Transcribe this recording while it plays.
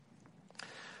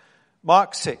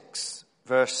Mark 6,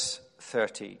 verse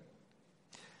 30.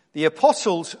 The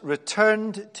apostles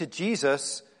returned to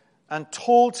Jesus and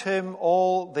told him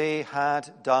all they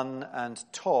had done and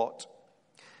taught.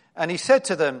 And he said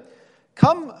to them,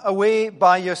 "Come away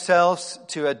by yourselves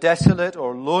to a desolate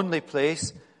or lonely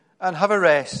place and have a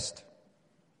rest."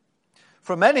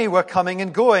 For many were coming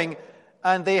and going,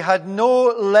 and they had no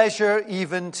leisure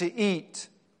even to eat.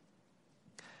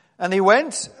 And they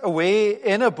went away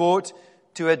in a boat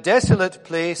to a desolate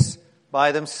place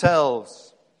by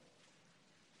themselves.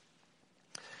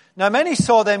 Now many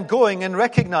saw them going and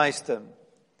recognized them,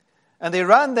 and they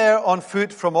ran there on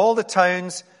foot from all the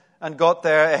towns and got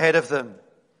there ahead of them.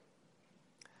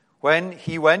 When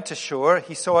he went ashore,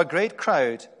 he saw a great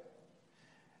crowd,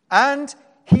 and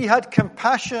he had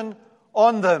compassion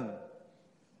on them.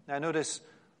 Now notice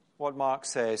what Mark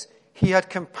says. He had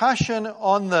compassion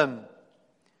on them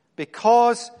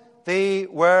because they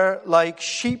were like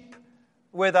sheep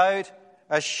without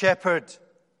a shepherd.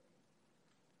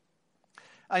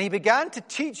 And he began to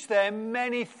teach them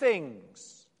many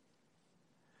things.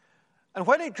 And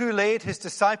when it grew late, his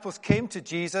disciples came to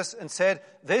Jesus and said,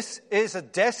 "This is a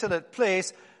desolate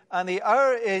place, and the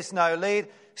hour is now late.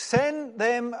 Send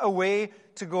them away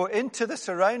to go into the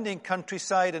surrounding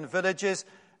countryside and villages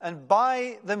and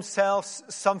buy themselves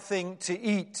something to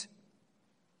eat."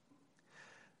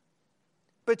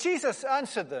 But Jesus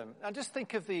answered them, and just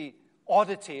think of the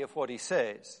oddity of what he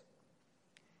says.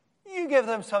 You give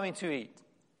them something to eat.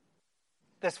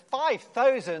 There's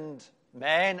 5,000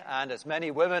 men and as many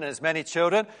women, as many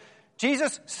children.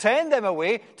 Jesus, send them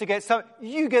away to get some.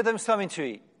 You give them something to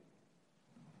eat.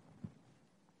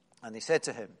 And they said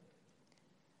to him,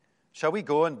 "Shall we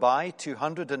go and buy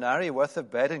 200 denarii worth of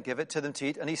bread and give it to them to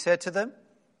eat?" And he said to them,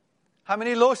 "How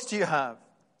many loaves do you have?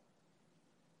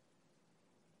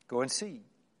 Go and see."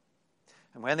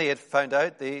 And when they had found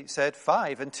out, they said,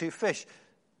 5 and 2 fish.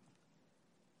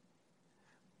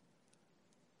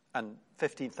 And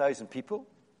 15,000 people.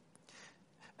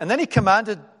 And then he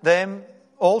commanded them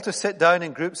all to sit down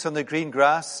in groups on the green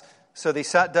grass. So they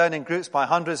sat down in groups by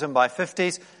hundreds and by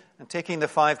 50s. And taking the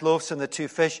 5 loaves and the 2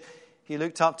 fish, he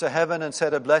looked up to heaven and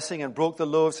said a blessing and broke the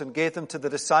loaves and gave them to the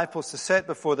disciples to set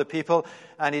before the people.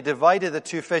 And he divided the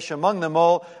 2 fish among them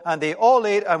all. And they all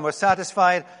ate and were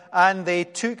satisfied. And they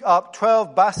took up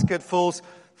 12 basketfuls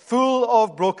full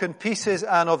of broken pieces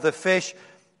and of the fish.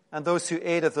 And those who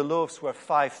ate of the loaves were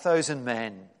 5,000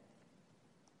 men.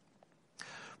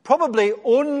 Probably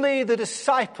only the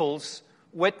disciples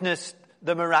witnessed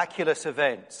the miraculous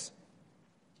events.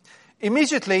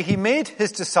 Immediately, he made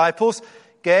his disciples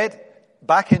get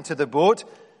back into the boat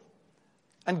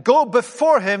and go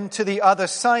before him to the other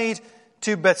side,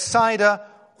 to Bethsaida,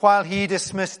 while he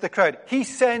dismissed the crowd. He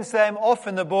sends them off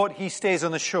in the boat. He stays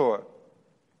on the shore.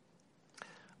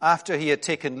 After he had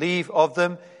taken leave of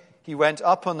them, he went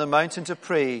up on the mountain to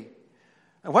pray.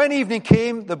 And when evening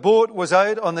came, the boat was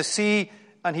out on the sea,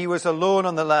 and he was alone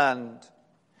on the land.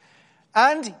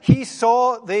 And he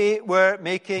saw they were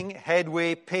making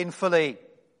headway painfully,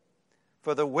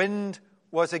 for the wind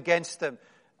was against them.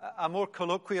 A more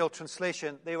colloquial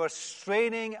translation, they were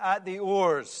straining at the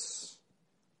oars.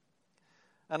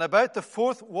 And about the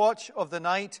 4th watch of the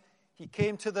night, he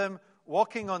came to them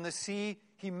walking on the sea.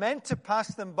 He meant to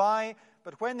pass them by,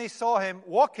 but when they saw him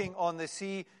walking on the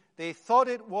sea, they thought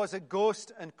it was a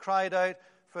ghost and cried out,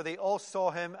 for they all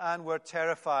saw him and were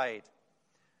terrified.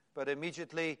 But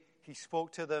immediately he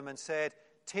spoke to them and said,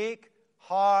 "Take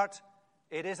heart,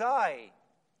 it is I.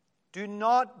 Do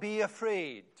not be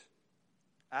afraid."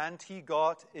 And he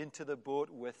got into the boat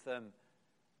with them,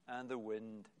 and the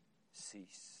wind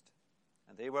ceased.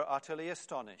 And they were utterly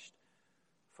astonished,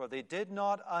 for they did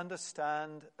not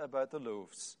understand about the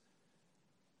loaves,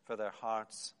 for their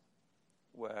hearts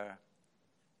were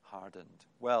hardened.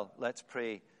 Well, let's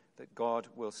pray that God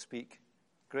will speak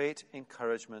great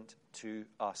encouragement to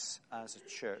us as a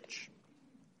church.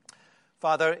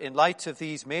 Father, in light of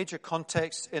these major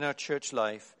contexts in our church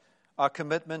life, our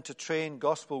commitment to train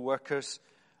gospel workers,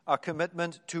 our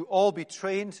commitment to all be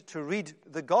trained to read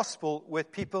the gospel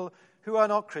with people who are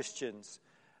not Christians,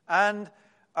 and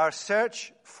our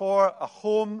search for a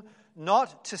home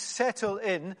not to settle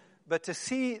in, but to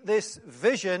see this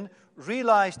vision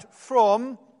realized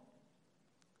from,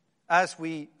 as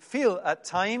we feel at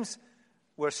times,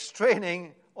 we're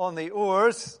straining on the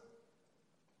oars.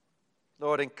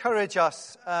 Lord, encourage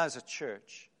us as a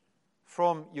church.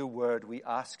 From your word we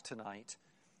ask tonight,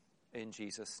 in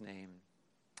Jesus' name.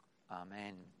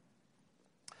 Amen.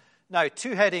 Now,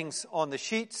 2 headings on the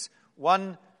sheets,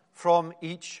 one from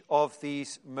each of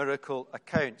these miracle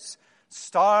accounts.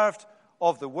 Starved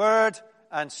of the word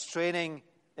and straining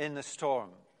in the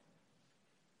storm.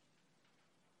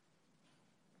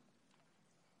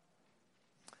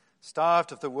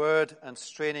 Starved of the word and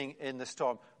straining in the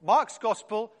storm. Mark's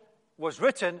gospel was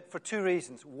written for two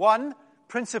reasons. One,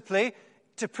 principally,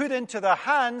 to put into the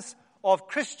hands of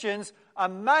Christians a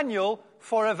manual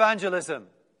for evangelism.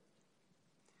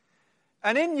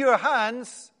 And in your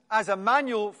hands, as a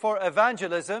manual for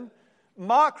evangelism,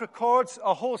 Mark records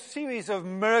a whole series of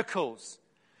miracles.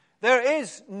 There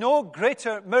is no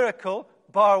greater miracle,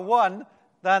 bar one,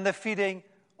 than the feeding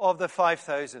of the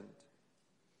 5,000.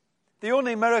 The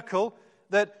only miracle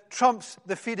that trumps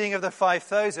the feeding of the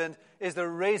 5,000 is the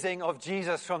raising of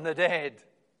Jesus from the dead.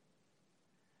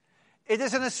 It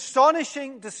is an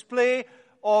astonishing display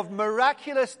of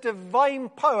miraculous divine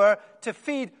power to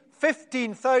feed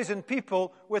 15,000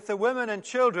 people with the women and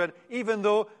children, even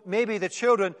though maybe the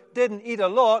children didn't eat a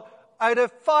lot, out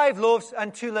of 5 loaves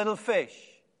and 2 little fish.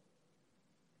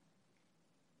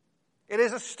 It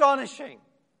is astonishing.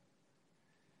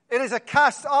 It is a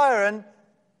cast iron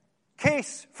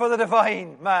case for the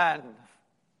divine man.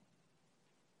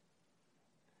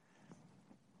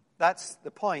 That's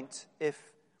the point if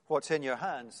what's in your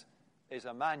hands is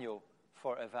a manual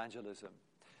for evangelism.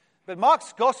 But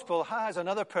Mark's gospel has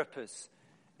another purpose.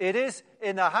 It is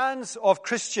in the hands of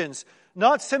Christians,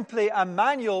 not simply a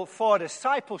manual for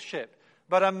discipleship,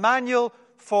 but a manual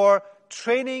for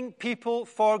training people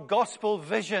for gospel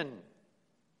vision.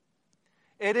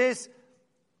 It is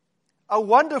a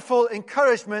wonderful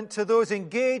encouragement to those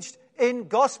engaged in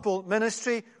gospel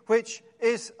ministry, which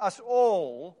is us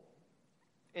all,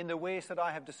 in the ways that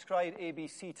I have described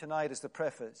ABC tonight as the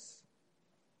preface.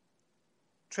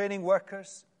 Training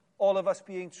workers, all of us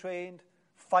being trained,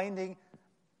 finding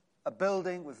a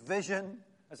building with vision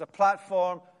as a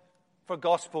platform for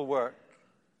gospel work.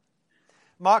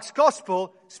 Mark's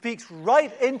gospel speaks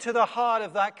right into the heart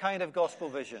of that kind of gospel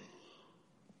vision.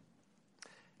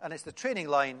 And it's the training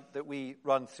line that we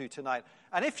run through tonight.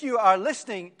 And if you are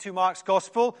listening to Mark's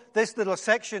gospel, this little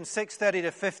section, 6:30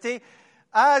 to 50,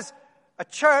 as a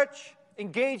church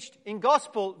engaged in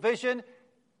gospel vision,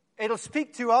 it'll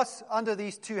speak to us under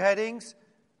these two headings.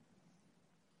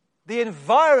 The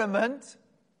environment,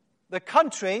 the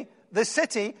country, the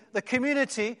city, the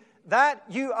community that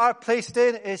you are placed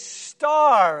in is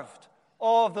starved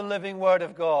of the living Word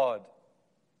of God.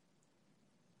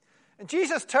 And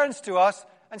Jesus turns to us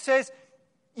and says,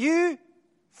 you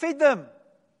feed them.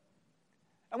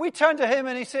 And we turn to him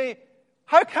and he say,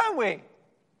 how can we?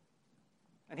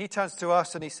 And he turns to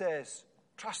us and he says,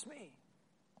 trust me.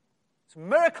 It's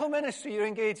miracle ministry you're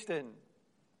engaged in.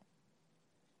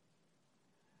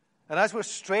 And as we're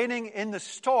straining in the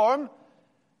storm,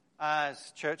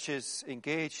 as churches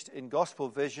engaged in gospel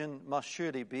vision must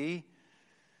surely be,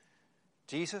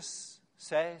 Jesus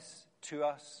says to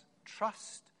us,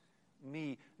 trust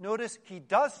me. Notice he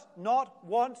does not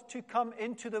want to come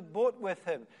into the boat with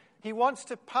him. He wants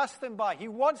to pass them by. He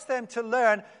wants them to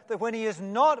learn that when he is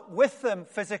not with them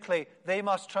physically, they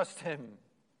must trust him.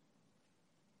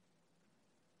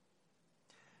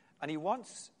 And he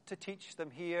wants to teach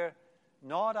them here,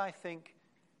 not, I think,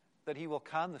 that he will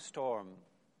calm the storm.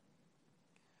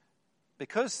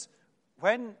 Because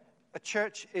when a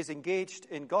church is engaged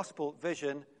in gospel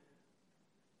vision,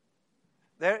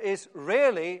 there is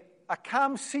rarely a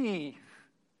calm sea.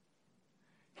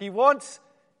 He wants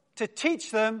to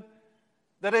teach them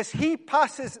that as he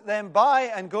passes them by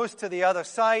and goes to the other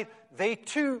side, they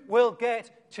too will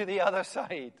get to the other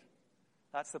side.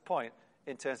 That's the point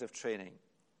in terms of training.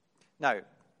 Now,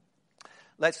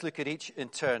 let's look at each in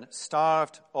turn.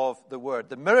 Starved of the word.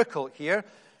 The miracle here,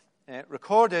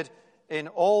 recorded in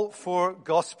all 4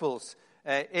 Gospels.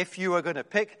 If you were going to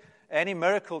pick any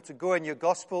miracle to go in your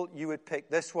Gospel, you would pick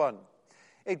this one.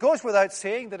 It goes without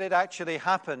saying that it actually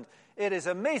happened. It is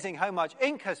amazing how much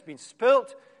ink has been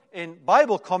spilt in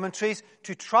Bible commentaries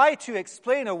to try to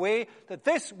explain away that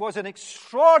this was an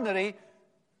extraordinary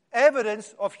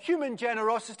evidence of human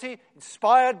generosity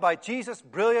inspired by Jesus'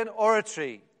 brilliant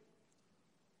oratory.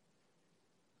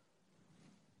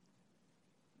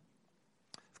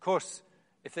 Of course,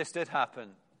 if this did happen,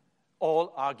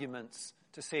 all arguments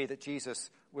to say that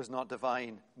Jesus was not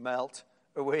divine melt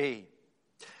away.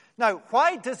 Now,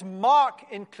 why does Mark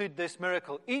include this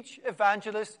miracle? Each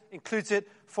evangelist includes it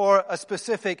for a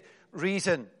specific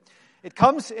reason. It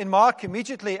comes in Mark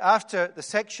immediately after the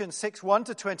section 6:1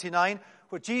 to 29,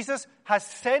 where Jesus has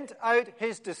sent out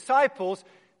his disciples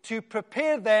to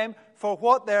prepare them for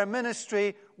what their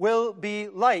ministry will be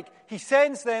like. He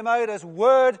sends them out as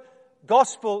word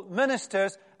gospel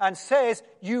ministers and says,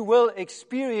 you will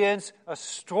experience a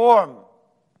storm.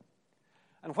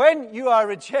 And when you are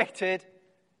rejected,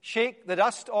 shake the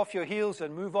dust off your heels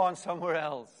and move on somewhere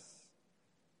else.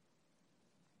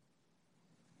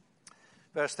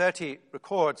 Verse 30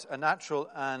 records a natural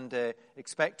and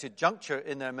expected juncture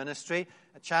in their ministry,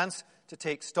 a chance to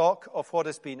take stock of what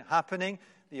has been happening.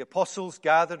 The apostles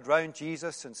gathered round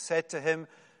Jesus and said to him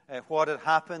what had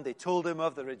happened. They told him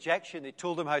of the rejection. They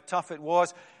told him how tough it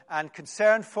was, and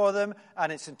concerned for them,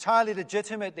 and it's entirely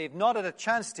legitimate. They've not had a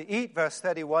chance to eat. Verse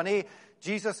 31a,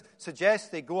 Jesus suggests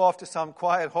they go off to some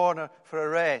quiet corner for a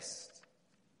rest.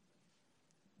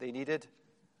 They needed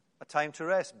a time to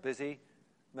rest. Busy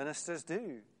ministers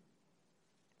do.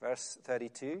 Verse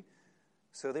 32,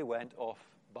 so they went off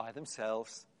by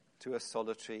themselves to a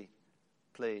solitary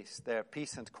place. Their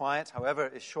peace and quiet, however,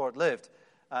 is short-lived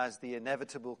as the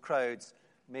inevitable crowds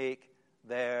make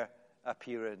their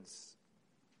appearance.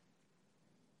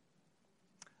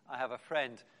 I have a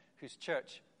friend whose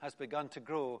church has begun to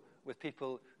grow with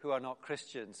people who are not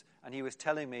Christians, and he was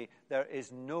telling me there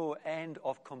is no end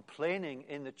of complaining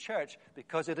in the church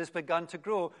because it has begun to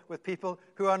grow with people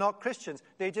who are not Christians.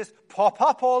 They just pop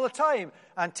up all the time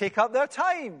and take up their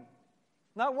time.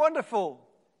 Isn't that wonderful?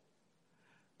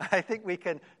 I think we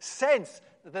can sense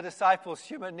the disciples'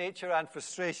 human nature and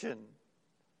frustration.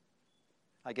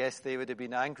 I guess they would have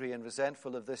been angry and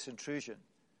resentful of this intrusion.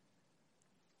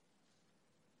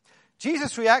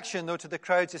 Jesus' reaction, though, to the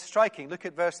crowds is striking. Look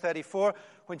at verse 34.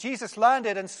 When Jesus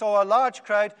landed and saw a large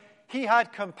crowd, he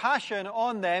had compassion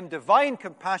on them, divine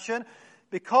compassion,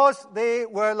 because they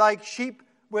were like sheep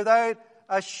without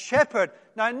a shepherd.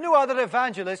 Now, no other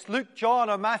evangelist, Luke, John,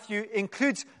 or Matthew,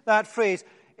 includes that phrase.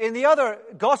 In the other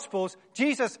Gospels,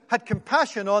 Jesus had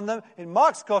compassion on them. In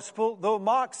Mark's Gospel, though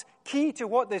Mark's key to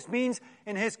what this means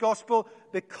in his Gospel,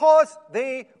 because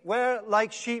they were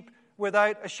like sheep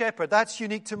without a shepherd. That's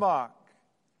unique to Mark.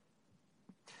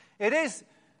 It is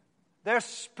their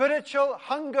spiritual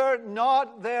hunger,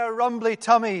 not their rumbly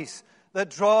tummies, that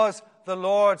draws the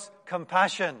Lord's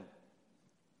compassion.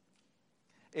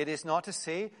 It is not to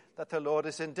say that the Lord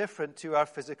is indifferent to our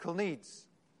physical needs.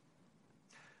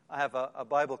 I have a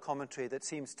Bible commentary that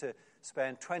seems to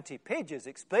spend 20 pages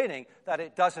explaining that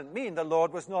it doesn't mean the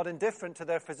Lord was not indifferent to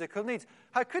their physical needs.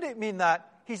 How could it mean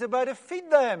that? He's about to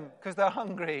feed them because they're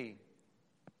hungry.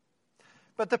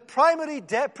 But the primary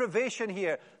deprivation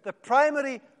here, the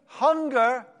primary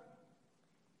hunger,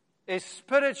 is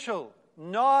spiritual,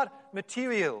 not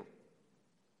material.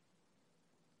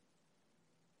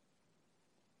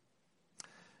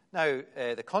 Now,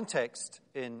 the context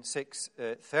in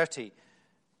 6:30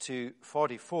 to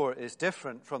 44 is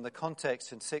different from the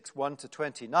context in 6:1 to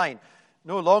 29.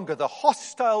 No longer the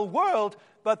hostile world,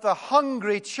 but the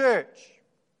hungry church.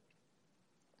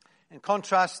 In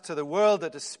contrast to the world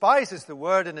that despises the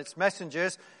word and its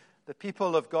messengers, the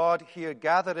people of God here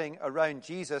gathering around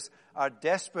Jesus are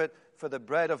desperate for the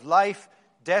bread of life,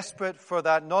 desperate for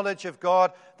that knowledge of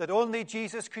God that only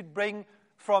Jesus could bring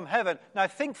from heaven. Now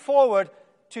think forward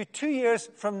to 2 years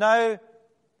from now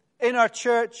in our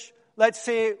church. Let's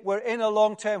say we're in a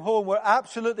long-term home. We're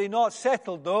absolutely not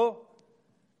settled, though,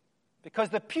 because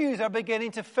the pews are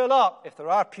beginning to fill up, if there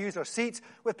are pews or seats,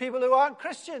 with people who aren't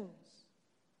Christians.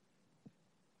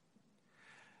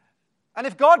 And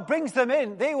if God brings them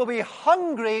in, they will be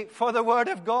hungry for the Word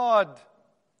of God.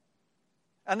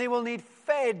 And they will need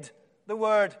fed the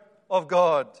Word of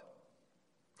God.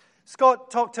 Scott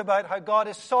talked about how God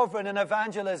is sovereign in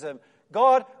evangelism.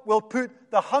 God will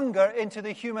put the hunger into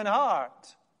the human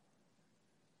heart.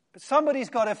 But somebody's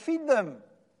got to feed them.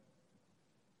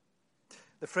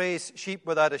 The phrase sheep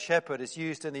without a shepherd is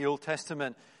used in the Old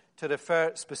Testament to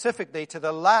refer specifically to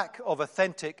the lack of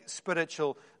authentic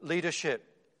spiritual leadership.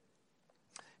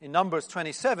 In Numbers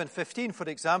 27:15, for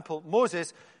example,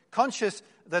 Moses, conscious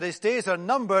that his days are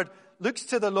numbered, looks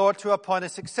to the Lord to appoint a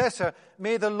successor.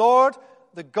 May the Lord,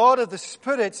 the God of the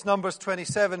spirits, Numbers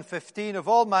 27:15, of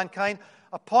all mankind,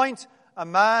 appoint a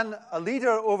man, a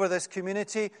leader over this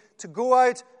community, to go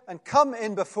out and come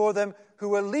in before them, who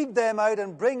will lead them out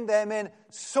and bring them in,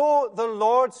 so the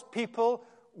Lord's people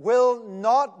will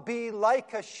not be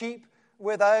like a sheep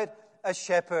without a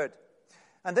shepherd.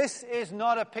 And this is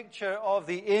not a picture of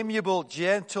the amiable,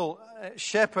 gentle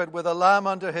shepherd with a lamb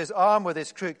under his arm with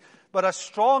his crook, but a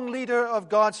strong leader of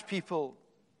God's people.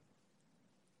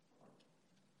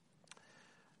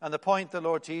 And the point the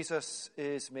Lord Jesus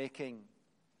is making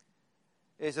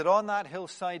is that on that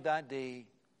hillside that day,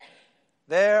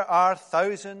 there are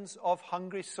thousands of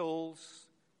hungry souls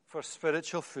for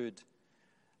spiritual food,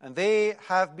 and they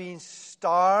have been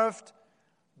starved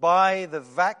by the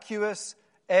vacuous,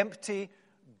 empty,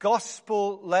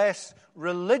 gospel-less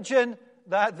religion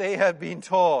that they have been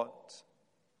taught.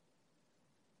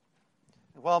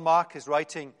 While Mark is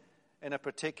writing in a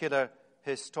particular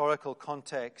historical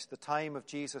context, the time of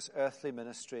Jesus' earthly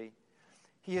ministry,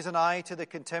 he is an eye to the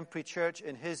contemporary church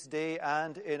in his day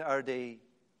and in our day.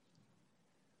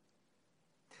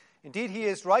 Indeed, he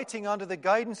is writing under the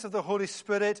guidance of the Holy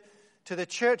Spirit to the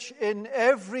church in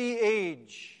every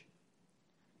age.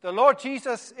 The Lord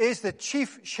Jesus is the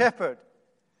chief shepherd,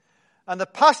 and the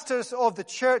pastors of the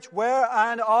church were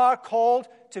and are called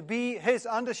to be his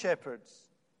under-shepherds.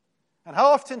 And how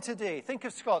often today, think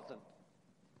of Scotland,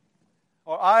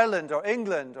 or Ireland, or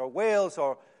England, or Wales,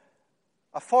 or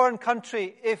a foreign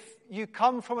country, if you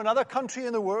come from another country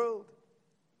in the world.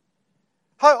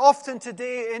 How often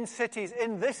today in cities,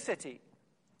 in this city,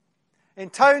 in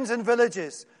towns and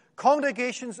villages,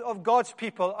 congregations of God's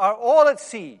people are all at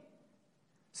sea,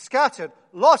 scattered,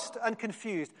 lost and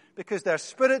confused, because their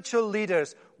spiritual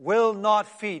leaders will not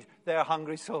feed their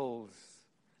hungry souls.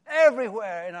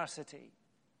 Everywhere in our city,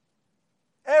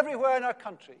 everywhere in our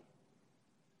country,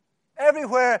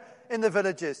 everywhere in the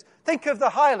villages. Think of the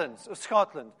Highlands of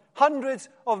Scotland, hundreds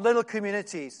of little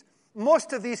communities.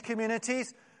 Most of these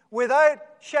communities without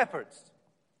shepherds.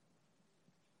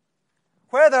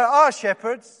 Where there are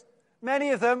shepherds,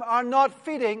 many of them are not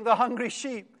feeding the hungry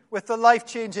sheep with the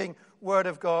life-changing Word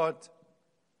of God.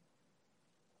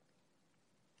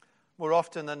 More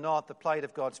often than not, the plight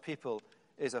of God's people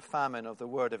is a famine of the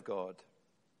Word of God.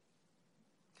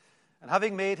 And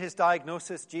having made his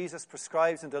diagnosis, Jesus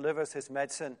prescribes and delivers his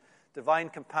medicine. Divine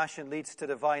compassion leads to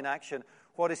divine action.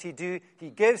 What does he do? He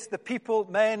gives the people,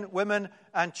 men, women,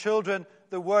 and children,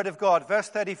 the Word of God. Verse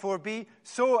 34b,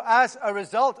 so as a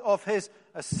result of his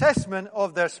assessment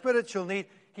of their spiritual need,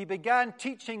 he began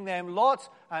teaching them lots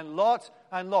and lots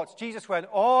and lots. Jesus went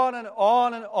on and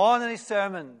on and on in his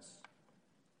sermons.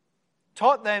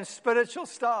 Taught them spiritual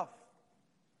stuff.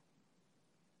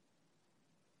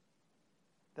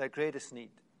 Their greatest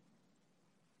need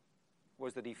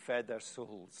was that he fed their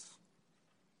souls.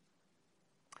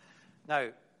 Now,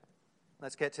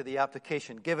 let's get to the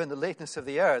application. Given the lateness of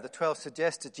the hour, the 12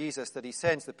 suggest to Jesus that he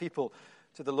sends the people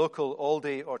to the local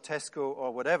Aldi or Tesco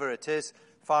or whatever it is,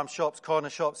 farm shops, corner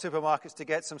shops, supermarkets, to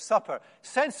get some supper.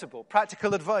 Sensible,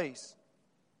 practical advice.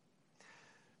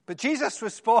 But Jesus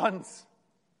responds,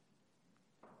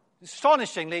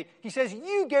 astonishingly, he says,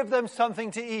 you give them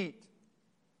something to eat.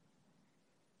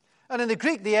 And in the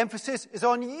Greek, the emphasis is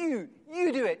on you.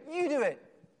 You do it. You do it.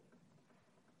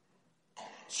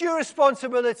 It's your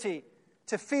responsibility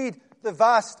to feed the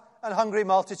vast and hungry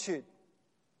multitude.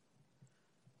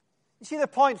 You see the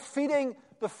point? Feeding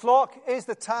the flock is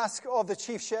the task of the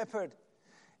chief shepherd.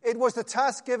 It was the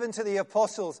task given to the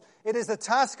apostles. It is the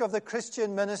task of the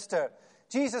Christian minister.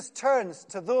 Jesus turns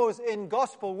to those in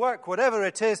gospel work, whatever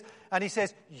it is, and he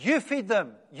says, you feed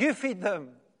them. You feed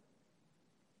them.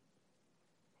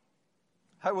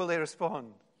 How will they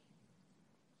respond?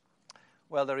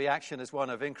 Well, the reaction is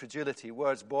one of incredulity,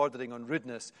 words bordering on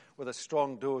rudeness with a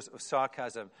strong dose of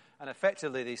sarcasm. And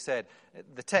effectively, they said,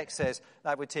 the text says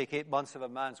that would take 8 months of a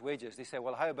man's wages. They said,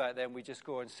 well, how about then we just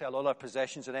go and sell all our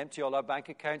possessions and empty all our bank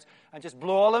accounts and just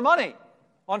blow all the money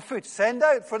on food? Send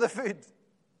out for the food.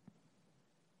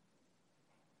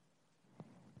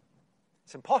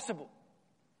 It's impossible.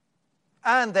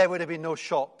 And there would have been no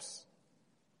shops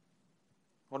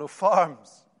or no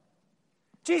farms.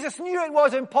 Jesus knew it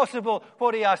was impossible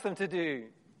what he asked them to do.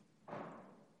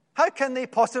 How can they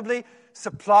possibly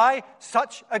supply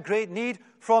such a great need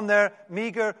from their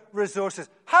meager resources?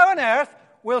 How on earth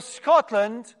will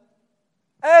Scotland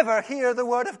ever hear the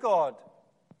word of God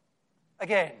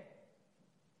again?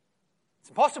 It's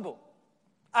impossible.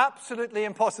 Absolutely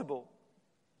impossible.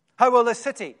 How will the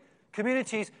city,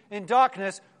 communities in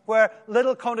darkness, where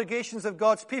little congregations of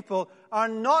God's people are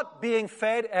not being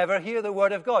fed, ever hear the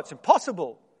word of God? It's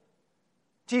impossible.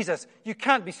 Jesus, you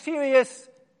can't be serious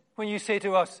when you say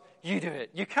to us, you do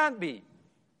it. You can't be.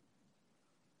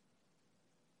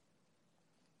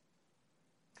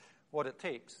 What it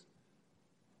takes,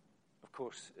 of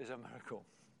course, is a miracle.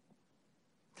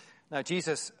 Now,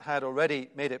 Jesus had already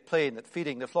made it plain that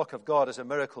feeding the flock of God is a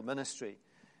miracle ministry.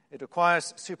 It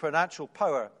requires supernatural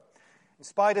power. In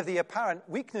spite of the apparent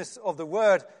weakness of the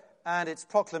word and its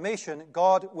proclamation,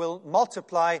 God will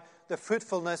multiply the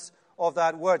fruitfulness of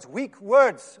that word. Weak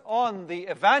words on the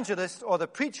evangelist or the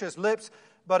preacher's lips,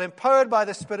 but empowered by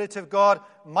the Spirit of God,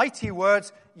 mighty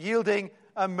words yielding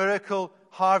a miracle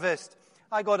harvest.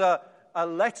 I got a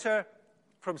letter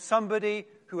from somebody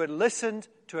who had listened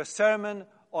to a sermon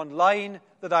online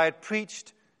that I had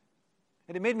preached,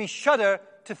 and it made me shudder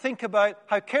to think about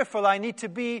how careful I need to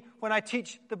be when I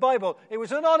teach the Bible. It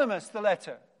was anonymous, the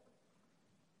letter.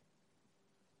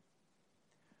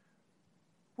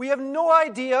 We have no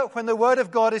idea when the Word of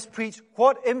God is preached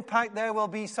what impact there will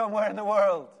be somewhere in the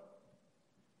world.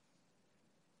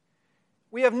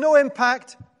 We have no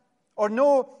impact or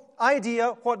no idea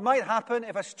what might happen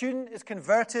if a student is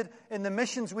converted in the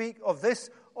missions week of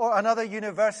this or another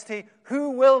university.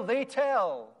 Who will they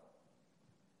tell?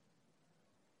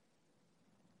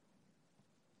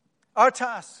 Our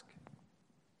task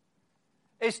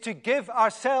is to give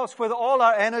ourselves with all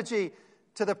our energy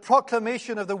to the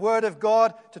proclamation of the Word of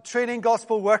God, to training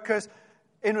gospel workers,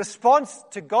 in response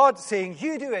to God saying,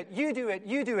 you do it, you do it,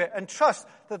 you do it, and trust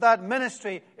that that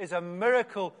ministry is a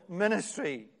miracle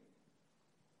ministry.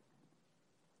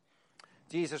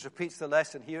 Jesus repeats the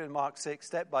lesson here in Mark 6,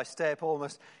 step by step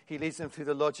almost. He leads them through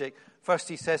the logic. First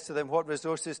he says to them, what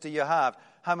resources do you have?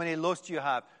 How many loaves do you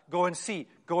have? Go and see,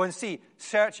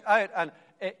 search out. And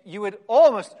you would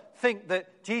almost think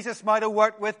that Jesus might have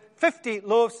worked with 50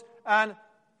 loaves and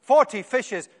 40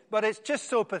 fishes, but it's just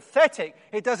so pathetic,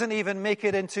 it doesn't even make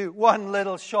it into one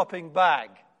little shopping bag.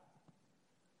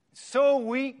 So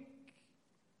weak,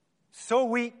 so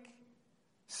weak,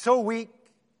 so weak.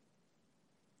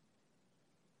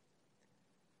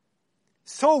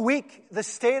 So weak, the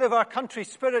state of our country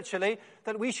spiritually,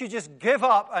 that we should just give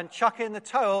up and chuck in the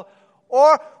towel.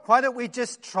 Or why don't we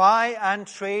just try and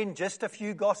train just a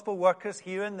few gospel workers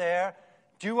here and there,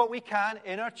 do what we can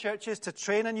in our churches to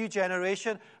train a new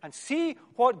generation and see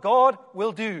what God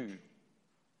will do.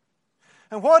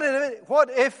 And what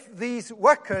if these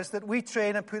workers that we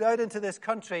train and put out into this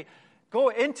country go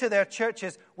into their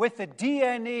churches with the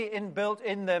DNA inbuilt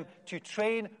in them to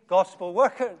train gospel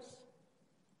workers?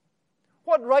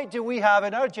 What right do we have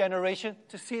in our generation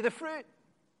to see the fruit?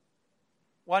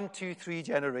 1, 2, 3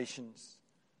 generations.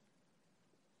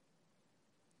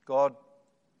 God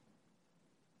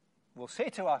will say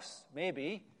to us,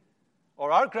 maybe,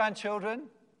 or our grandchildren,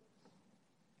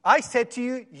 I said to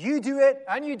you, you do it,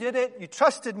 and you did it, you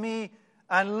trusted me,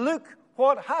 and look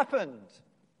what happened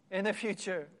in the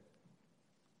future.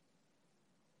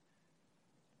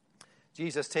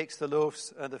 Jesus takes the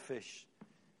loaves and the fish,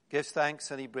 gives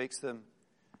thanks, and he breaks them,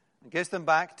 and gives them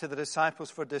back to the disciples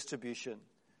for distribution.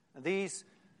 And these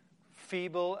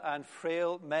feeble and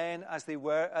frail men, as they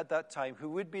were at that time, who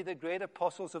would be the great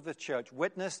apostles of the church,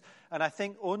 witnessed, and I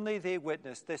think only they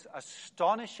witnessed, this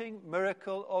astonishing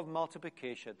miracle of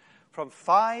multiplication. From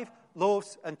 5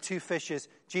 loaves and 2 fishes,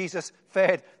 Jesus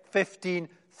fed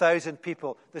 15,000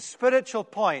 people. The spiritual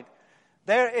point,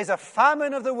 there is a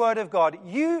famine of the Word of God.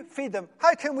 You feed them.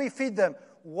 How can we feed them?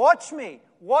 Watch me,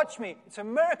 watch me. It's a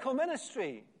miracle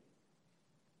ministry.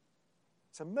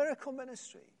 It's a miracle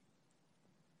ministry.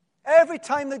 Every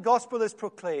time the gospel is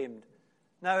proclaimed,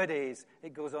 nowadays,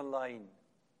 it goes online.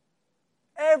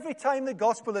 Every time the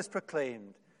gospel is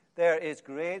proclaimed, there is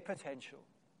great potential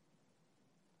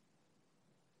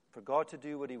for God to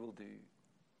do what he will do.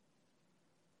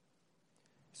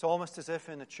 It's almost as if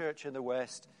in the church in the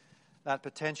West, that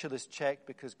potential is checked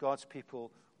because God's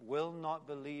people will not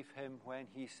believe him when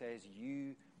he says,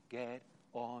 you get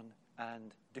on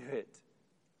and do it.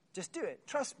 Just do it.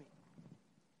 Trust me.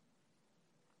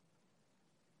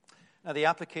 Now, the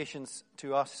applications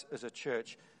to us as a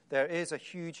church, there is a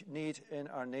huge need in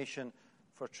our nation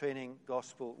for training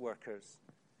gospel workers.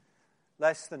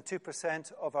 Less than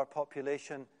 2% of our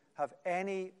population have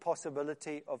any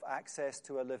possibility of access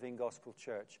to a living gospel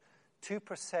church.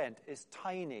 2% is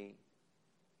tiny.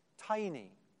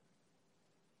 Tiny.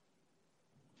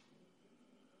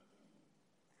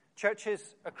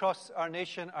 Churches across our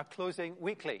nation are closing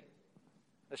weekly.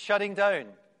 They're shutting down.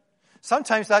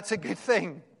 Sometimes that's a good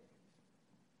thing.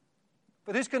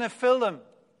 But who's going to fill them?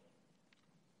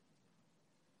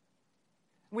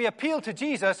 We appeal to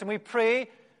Jesus and we pray.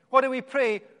 What do we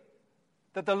pray?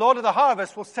 That the Lord of the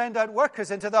harvest will send out workers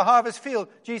into the harvest field.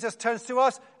 Jesus turns to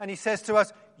us and he says to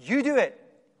us, you do it.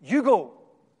 You go.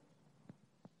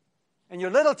 In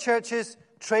your little churches,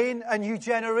 train a new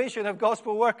generation of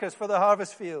gospel workers for the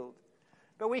harvest field.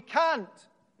 But we can't.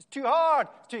 It's too hard.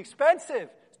 It's too expensive.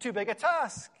 It's too big a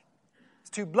task.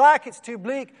 It's too black. It's too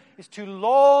bleak. It's too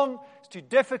long. It's too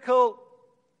difficult.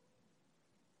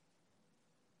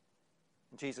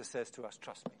 And Jesus says to us,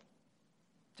 trust me.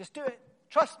 Just do it.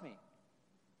 Trust me.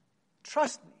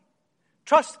 Trust me.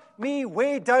 Trust me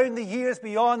way down the years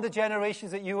beyond the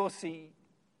generations that you will see.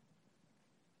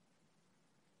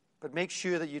 But make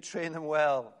sure that you train them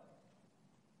well.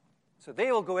 So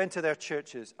they will go into their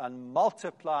churches and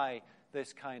multiply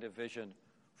this kind of vision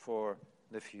for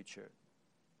the future.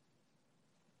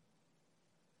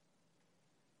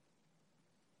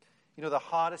 You know, the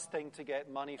hardest thing to get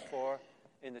money for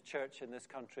in the church in this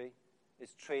country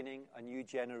is training a new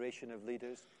generation of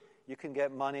leaders. You can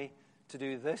get money to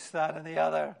do this, that, and the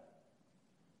other.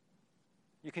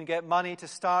 You can get money to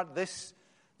start this,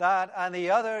 that, and the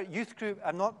other youth group.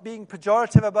 I'm not being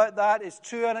pejorative about that. It's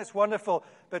true and it's wonderful.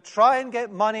 But try and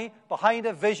get money behind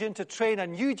a vision to train a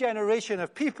new generation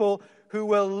of people who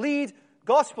will lead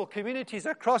gospel communities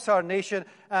across our nation,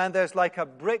 and there's like a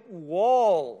brick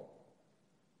wall.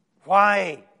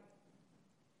 Why?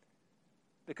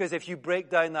 Because if you break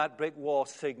down that brick wall,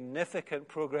 significant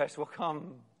progress will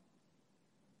come.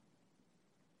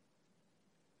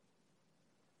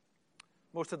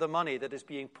 Most of the money that is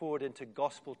being poured into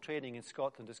gospel training in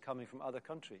Scotland is coming from other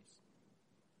countries.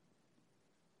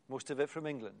 Most of it from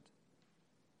England.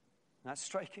 That's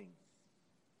striking.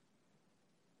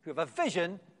 We have a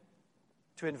vision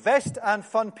to invest and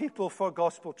fund people for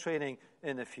gospel training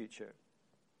in the future.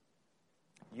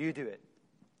 You do it.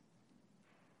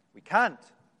 We can't.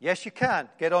 Yes, you can.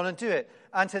 Get on and do it.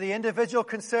 And to the individual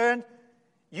concerned,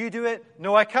 you do it.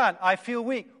 No, I can't. I feel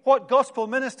weak. What gospel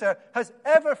minister has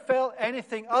ever felt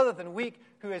anything other than weak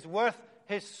who is worth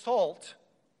his salt?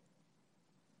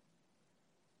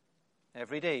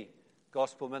 Every day,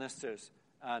 gospel ministers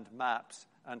and MAPs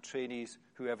and trainees,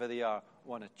 whoever they are,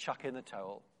 want to chuck in the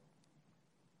towel.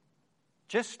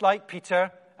 Just like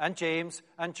Peter and James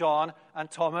and John and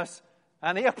Thomas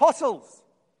and the apostles.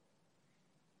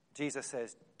 Jesus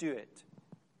says, do it.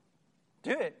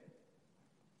 Do it.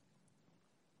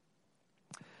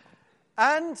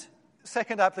 And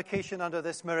second application under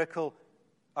this miracle,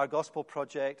 our gospel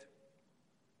project.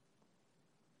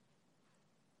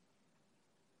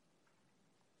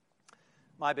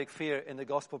 My big fear in the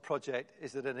gospel project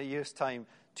is that in a year's time,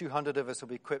 200 of us will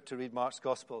be equipped to read Mark's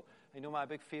gospel. You know what my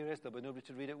big fear is? There'll be nobody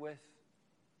to read it with.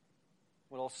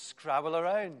 We'll all scrabble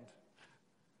around.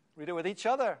 Read it with each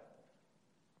other.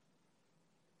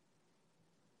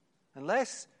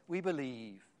 Unless we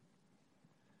believe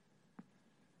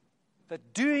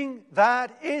that doing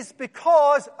that is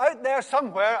because out there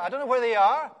somewhere, I don't know where they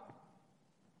are,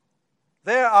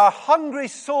 there are hungry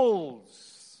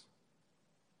souls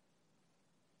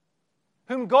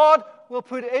whom God will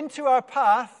put into our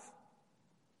path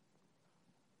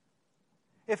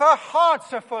if our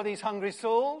hearts are for these hungry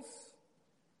souls.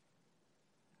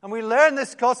 And we learn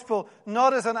this gospel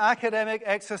not as an academic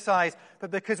exercise, but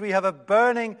because we have a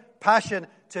burning passion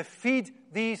to feed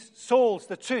these souls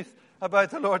the truth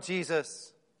about the Lord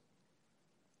Jesus.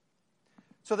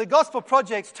 So the gospel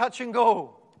project's touch and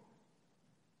go.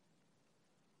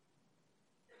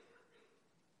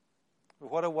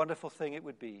 But what a wonderful thing it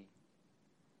would be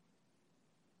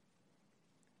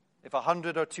if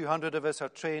 100 or 200 of us are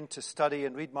trained to study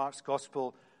and read Mark's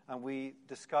gospel, and we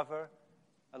discover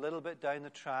a little bit down the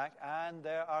track, and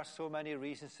there are so many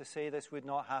reasons to say this would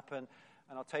not happen,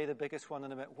 and I'll tell you the biggest one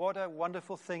in a minute. What a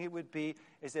wonderful thing it would be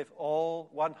is if all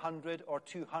 100 or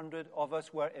 200 of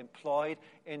us were employed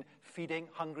in feeding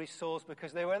hungry souls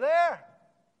because they were there.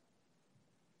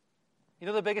 You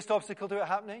know the biggest obstacle to it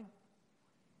happening?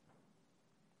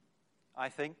 I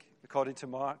think, according to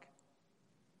Mark,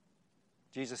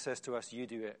 Jesus says to us, you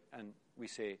do it, and we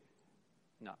say,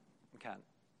 no, we can't.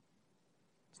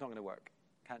 It's not going to work.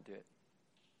 Can't do it.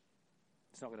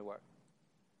 It's not going to work.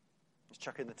 Just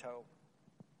chuck in the towel.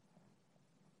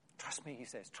 Trust me, he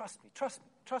says. Trust me, trust me,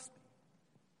 trust me.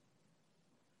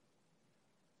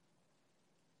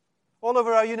 All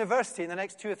over our university in the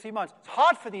next 2 or 3 months, it's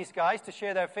hard for these guys to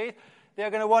share their faith. They're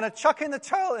going to want to chuck in the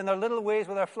towel in their little ways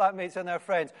with their flatmates and their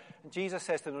friends. And Jesus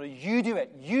says to them, you do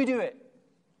it, you do it.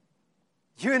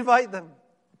 You invite them.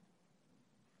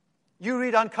 You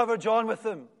read Uncover John with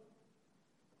them.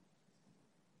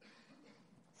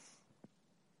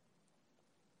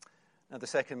 Now, the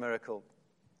second miracle,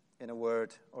 in a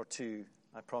word or two,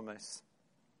 I promise.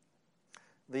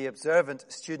 The observant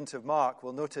student of Mark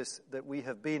will notice that we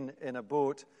have been in a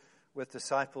boat with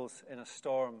disciples in a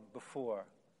storm before.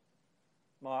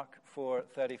 Mark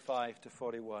 4:35 to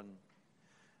 41.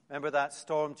 Remember that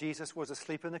storm? Jesus was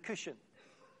asleep in the cushion.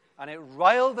 And it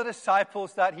riled the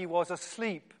disciples that he was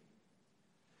asleep.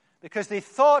 Because they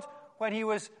thought when he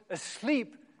was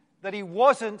asleep that he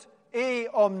wasn't A,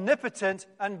 omnipotent,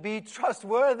 and B,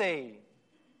 trustworthy.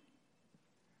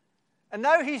 And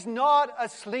now he's not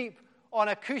asleep on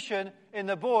a cushion in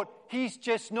the boat. He's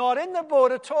just not in the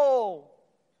boat at all.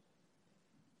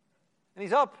 And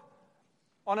he's up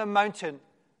on a mountain.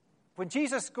 When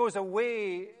Jesus goes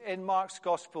away in Mark's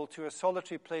gospel to a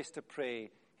solitary place to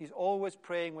pray, he's always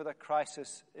praying with a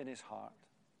crisis in his heart.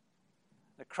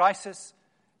 The crisis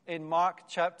in Mark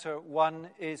chapter 1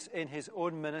 is in his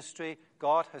own ministry.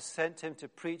 God has sent him to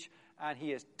preach, and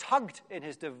he is tugged in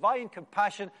his divine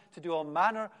compassion to do all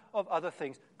manner of other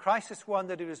things. Crisis 1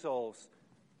 that he resolves.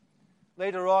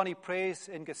 Later on, he prays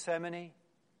in Gethsemane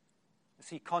as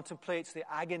he contemplates the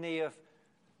agony of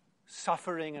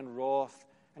suffering and wrath.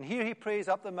 And here he prays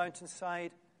up the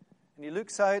mountainside, and he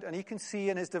looks out, and he can see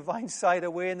in his divine sight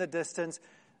away in the distance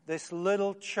this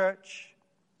little church,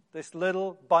 this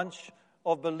little bunch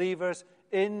of believers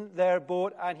in their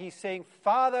boat, and he's saying,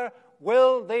 Father,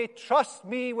 will they trust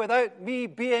me without me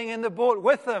being in the boat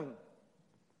with them?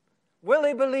 Will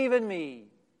they believe in me?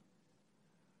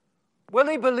 Will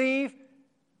they believe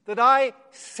that I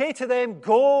say to them,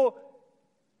 go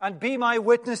and be my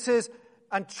witnesses,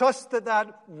 and trust that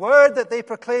that word that they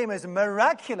proclaim is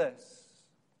miraculous?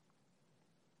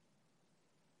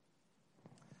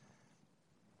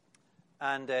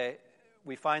 And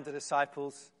we find the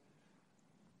disciples,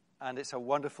 and it's a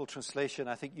wonderful translation.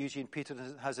 I think Eugene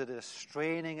Peterson has it as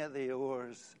straining at the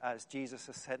oars as Jesus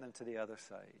has sent them to the other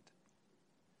side.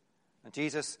 And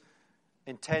Jesus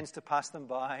intends to pass them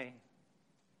by.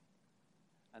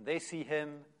 And they see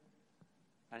him,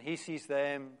 and he sees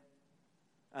them.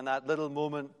 And that little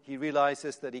moment, he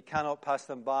realizes that he cannot pass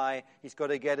them by. He's got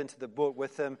to get into the boat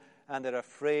with them, and they're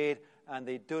afraid, and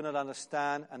they do not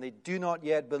understand, and they do not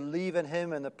yet believe in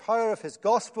him and the power of his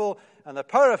gospel and the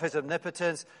power of his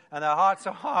omnipotence, and their hearts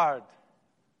are hard.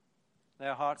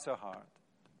 Their hearts are hard.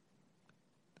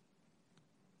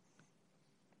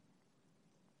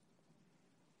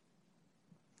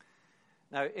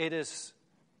 Now, it is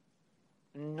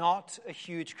not a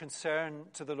huge concern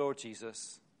to the Lord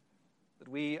Jesus that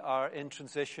we are in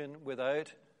transition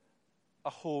without a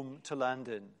home to land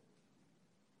in.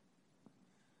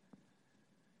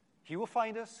 He will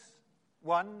find us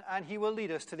one, and he will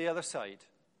lead us to the other side.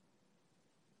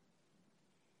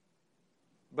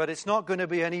 But it's not going to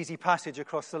be an easy passage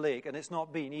across the lake, and it's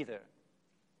not been either.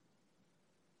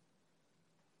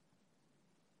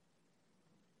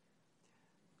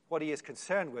 What he is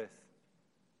concerned with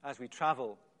as we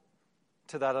travel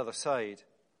to that other side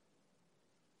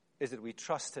is that we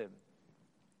trust him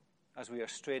as we are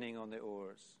straining on the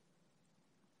oars.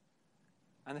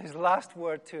 And his last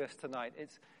word to us tonight,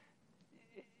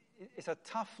 it's a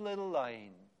tough little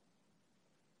line.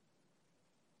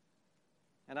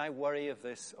 And I worry of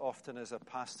this often as a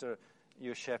pastor,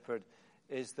 your shepherd,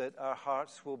 is that our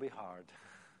hearts will be hard.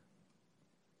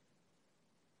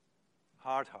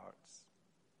 Hard hearts.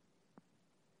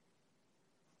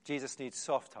 Jesus needs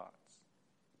soft hearts,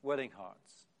 willing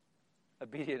hearts,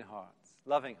 obedient hearts,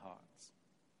 loving hearts,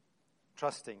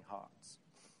 trusting hearts.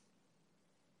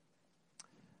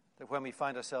 That when we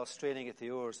find ourselves straining at the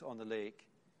oars on the lake,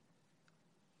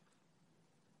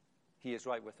 he is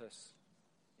right with us,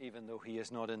 even though he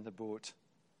is not in the boat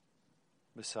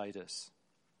beside us.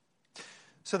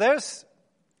 So there's,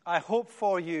 I hope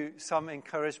for you, some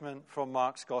encouragement from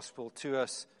Mark's gospel to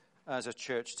us as a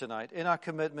church tonight in our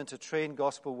commitment to train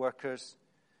gospel workers,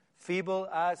 feeble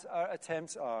as our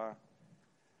attempts are.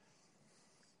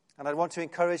 And I want to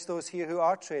encourage those here who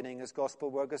are training as gospel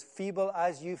workers, feeble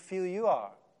as you feel you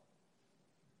are.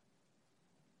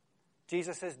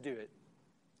 Jesus says, do it.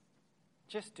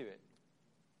 Just do it.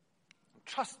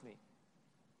 Trust me.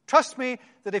 Trust me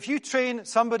that if you train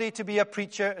somebody to be a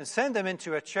preacher and send them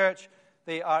into a church,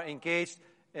 they are engaged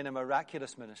in a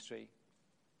miraculous ministry.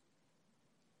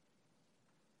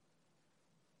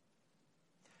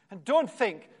 And don't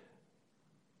think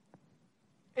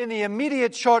in the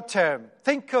immediate short term.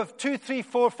 Think of 2, 3,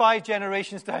 4, 5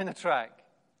 generations down the track.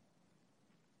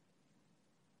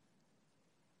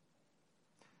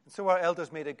 And so our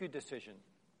elders made a good decision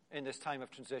in this time of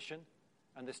transition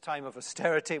and this time of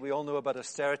austerity. We all know about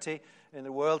austerity in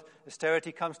the world.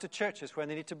 Austerity comes to churches when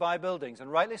they need to buy buildings,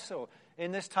 and rightly so.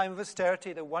 In this time of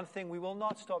austerity, the one thing we will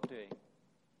not stop doing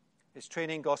is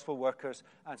training gospel workers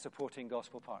and supporting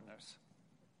gospel partners.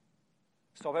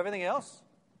 Stop everything else,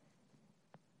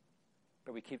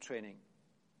 but we keep training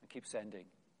and keep sending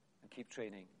and keep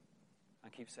training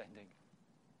and keep sending.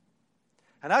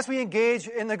 And as we engage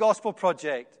in the gospel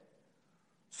project,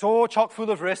 so chock full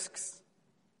of risks,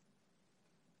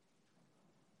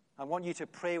 I want you to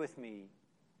pray with me.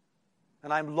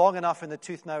 And I'm long enough in the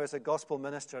tooth now as a gospel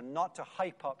minister not to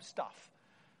hype up stuff.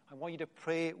 I want you to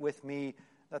pray with me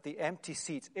that the empty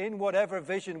seats, in whatever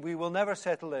vision we will never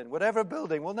settle in, whatever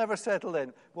building we'll never settle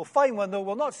in, we'll find one though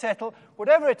we'll not settle,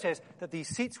 whatever it is, that these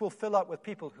seats will fill up with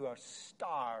people who are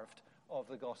starved of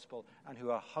the gospel and who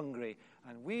are hungry.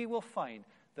 And we will find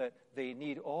that they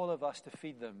need all of us to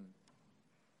feed them.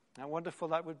 How wonderful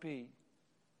that would be.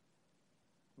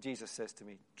 Jesus says to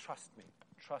me, trust me,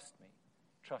 trust me,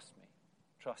 trust me,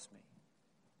 trust me.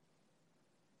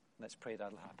 Let's pray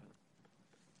that'll happen.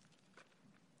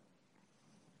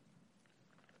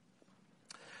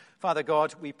 Father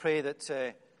God, we pray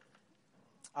that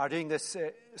are doing this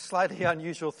slightly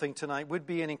unusual thing tonight would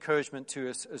be an encouragement to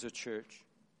us as a church.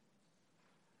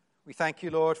 We thank you,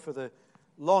 Lord, for the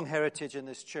long heritage in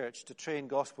this church to train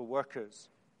gospel workers.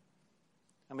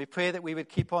 And we pray that we would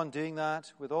keep on doing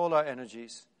that with all our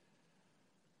energies,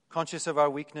 conscious of our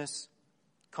weakness,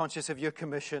 conscious of your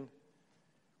commission.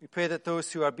 We pray that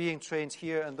those who are being trained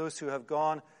here and those who have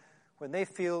gone, when they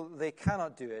feel they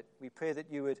cannot do it, we pray that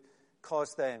you would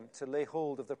cause them to lay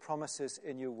hold of the promises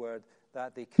in your word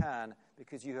that they can,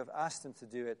 because you have asked them to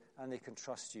do it and they can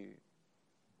trust you.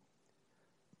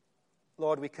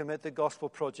 Lord, we commit the gospel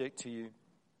project to you.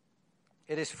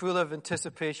 It is full of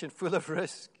anticipation, full of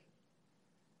risk.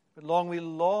 But we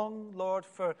long, Lord,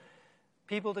 for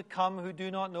people to come who do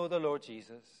not know the Lord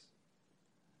Jesus,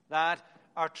 that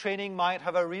our training might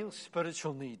have a real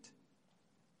spiritual need.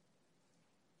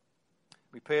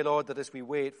 We pray, Lord, that as we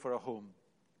wait for a home,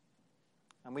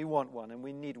 and we want one, and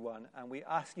we need one, and we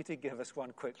ask you to give us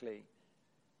one quickly.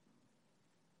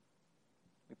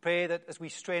 We pray that as we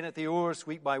strain at the oars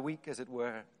week by week, as it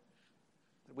were,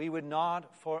 that we would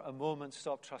not for a moment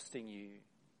stop trusting you.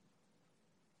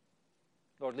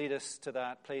 Lord, lead us to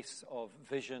that place of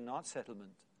vision, not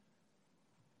settlement.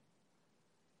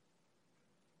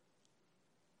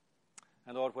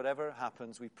 And Lord, whatever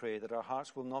happens, we pray that our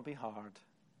hearts will not be hard,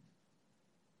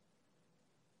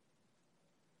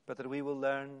 but that we will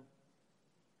learn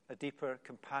a deeper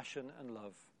compassion and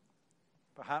love,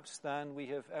 perhaps than we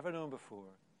have ever known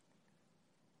before,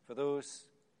 for those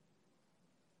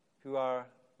who are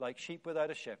like sheep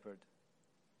without a shepherd,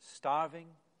 starving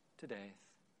to death,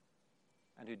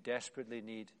 and who desperately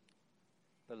need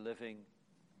the living,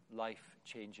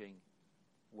 life-changing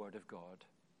Word of God.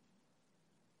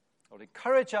 Lord,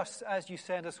 encourage us as you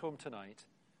send us home tonight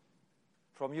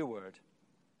from your Word,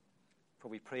 for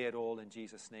we pray it all in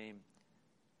Jesus' name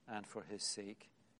and for his sake.